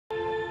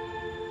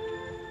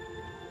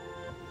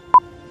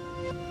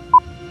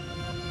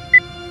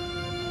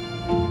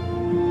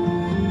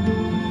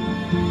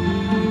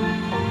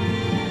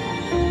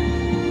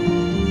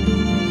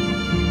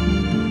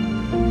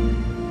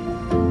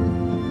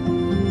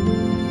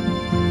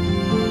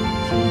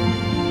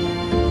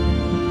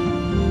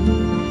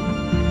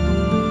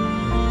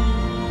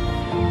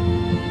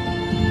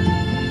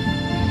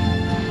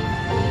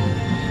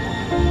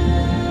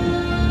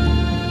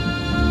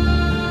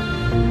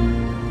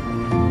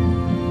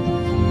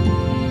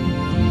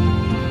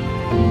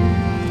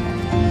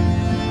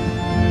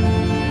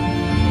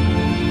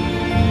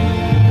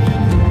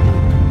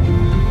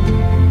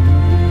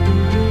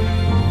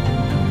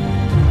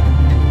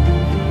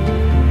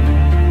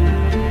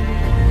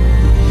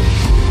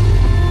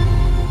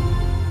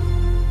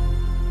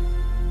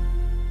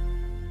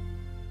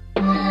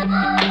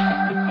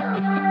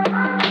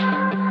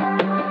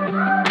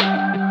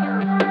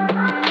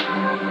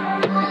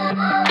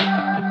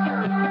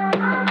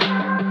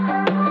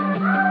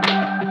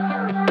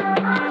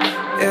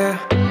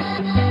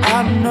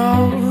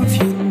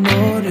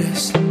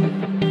endless,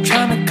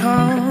 trying to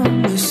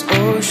calm this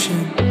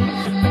ocean.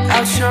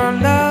 Without your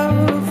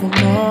love,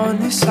 I'm on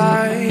this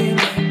island,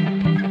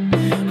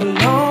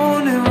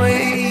 alone and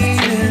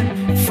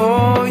waiting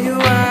for you.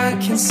 I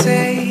can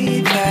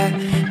say that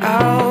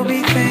I'll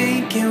be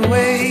thinking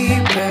way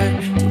back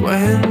to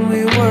when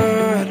we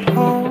were at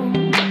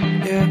home,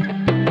 yeah.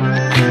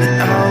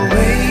 And I'll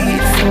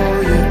wait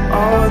for you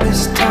all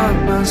this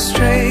time, I'll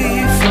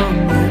stray from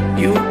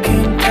you. You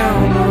can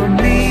count on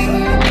me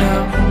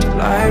now to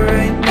lie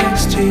right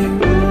next to you.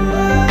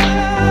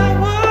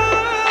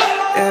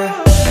 Yeah,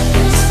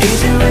 it's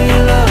easy when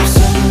you love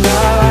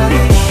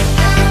somebody.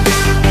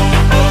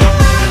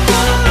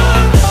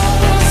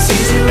 It's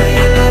easy when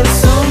you love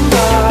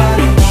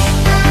somebody.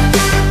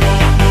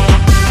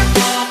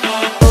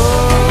 Oh,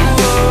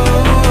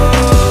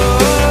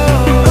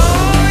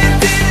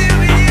 it's easy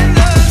when you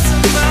love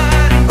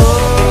somebody.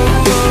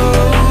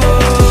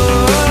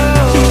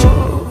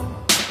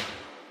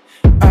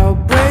 I'll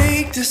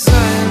break the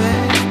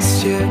silence,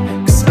 yeah,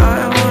 'cause I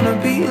wanna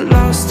be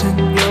lost in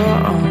your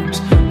arms.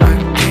 I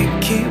can't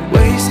keep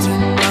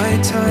wasting my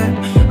time,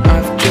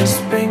 I've just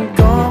been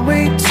gone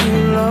way too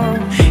long.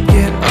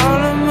 Get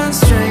all of my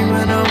strength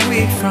when I'm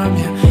weak from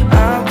you.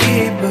 I'll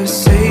keep us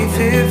safe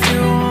if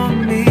you want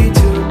me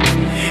to,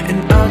 and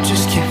I'll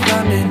just keep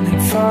running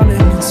and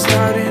falling and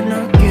starting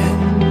again.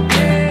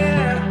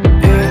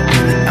 Yeah,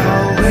 and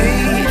I'll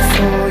wait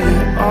for you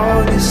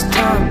all this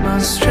time,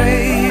 I'll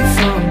stray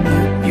from you.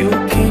 You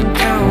can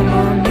count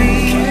on me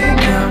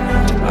now,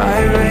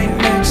 lie right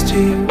next to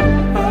you.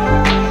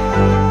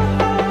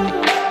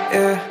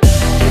 Yeah,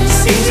 it's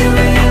easy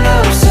when you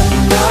love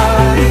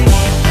somebody.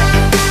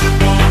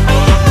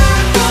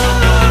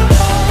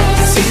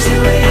 It's easy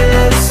when you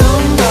love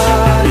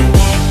somebody.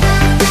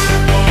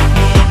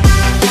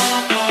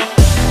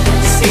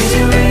 It's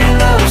easy when you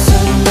love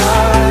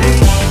somebody.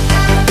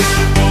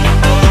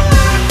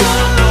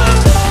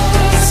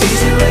 It's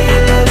easy when you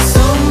love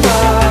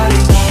somebody.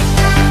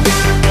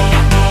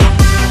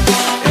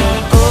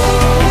 Oh,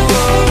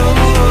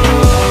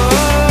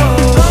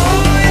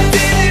 it's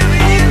easy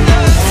when you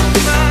love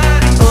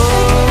somebody. Oh,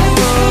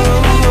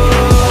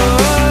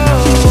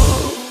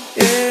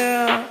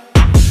 yeah.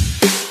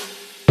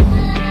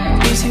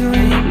 Easy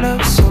when you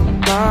love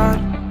somebody.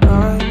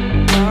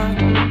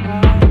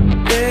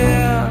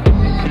 Yeah,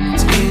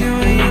 it's easy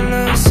when you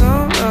love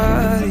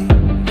somebody.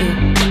 Yeah.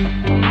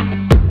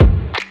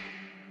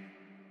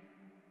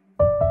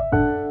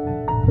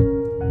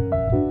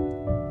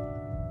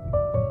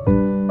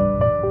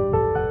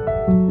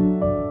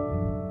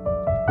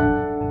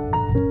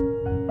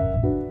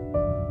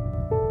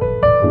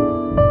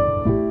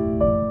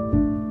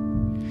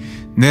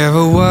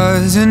 Never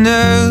was an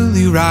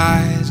early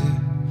riser,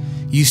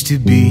 used to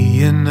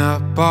be an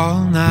up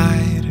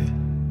all-nighter.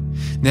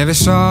 Never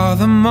saw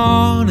the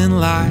morning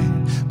light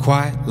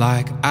quite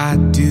like I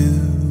do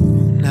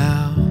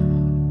now.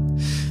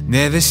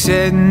 Never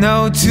said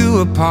no to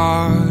a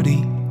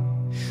party,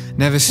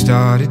 never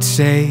started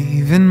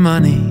saving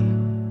money.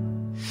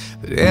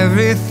 But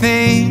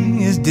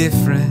everything is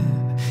different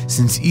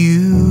since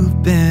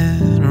you've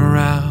been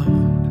around.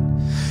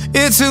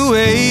 It's the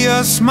way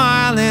you're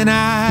smiling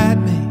at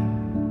me,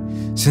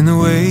 it's in the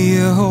way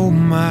you hold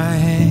my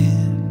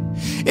hand.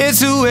 It's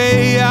the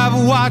way I've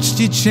watched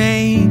you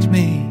change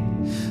me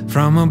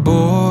from a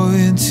boy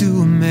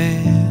into a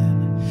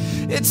man.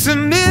 It's a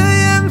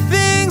million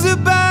things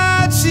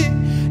about you,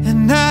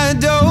 and I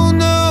don't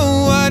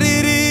know what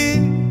it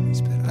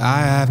is, but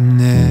I have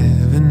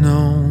never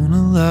known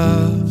a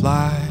love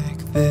like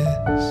this.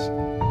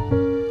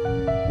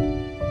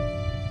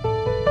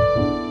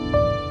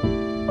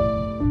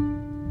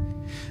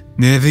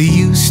 Never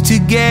used to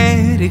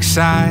get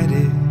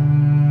excited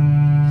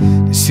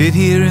to sit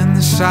here in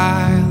the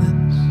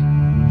silence,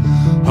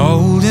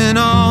 holding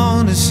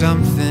on to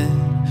something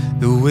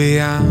the way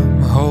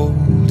I'm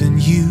holding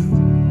you.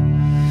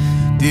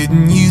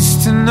 Didn't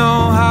used to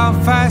know how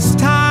fast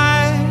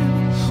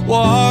time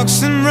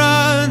walks and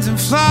runs and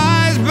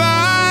flies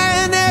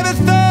by. Never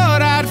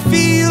thought I'd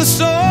feel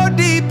so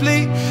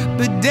deeply,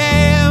 but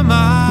damn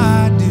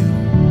I do.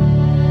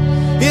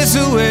 It's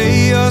the way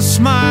you're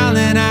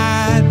smiling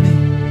at me,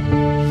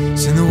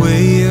 it's in the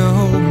way you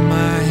hold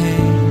my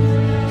hand.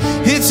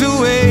 It's the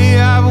way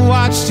I've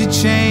watched you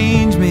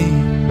change me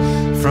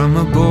from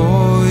a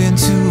boy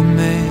into a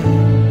man.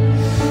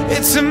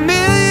 It's a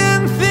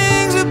million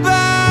things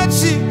about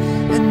you,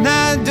 and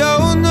I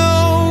don't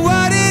know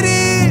what it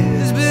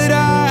is, but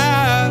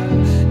I've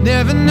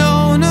never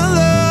known a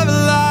love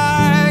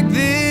like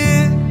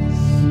this.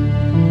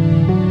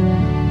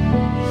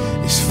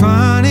 It's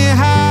funny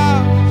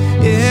how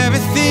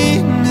everything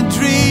I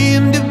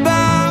dreamed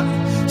about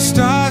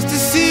starts to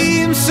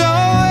seem so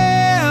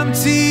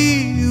empty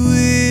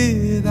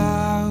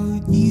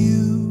without you.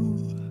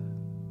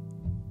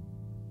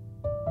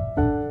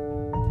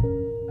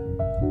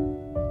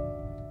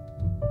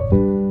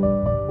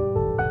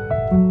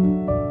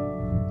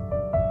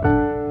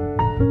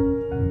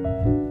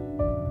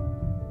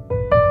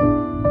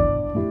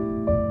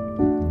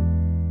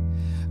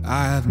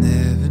 I've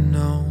never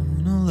known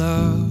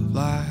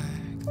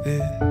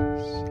it.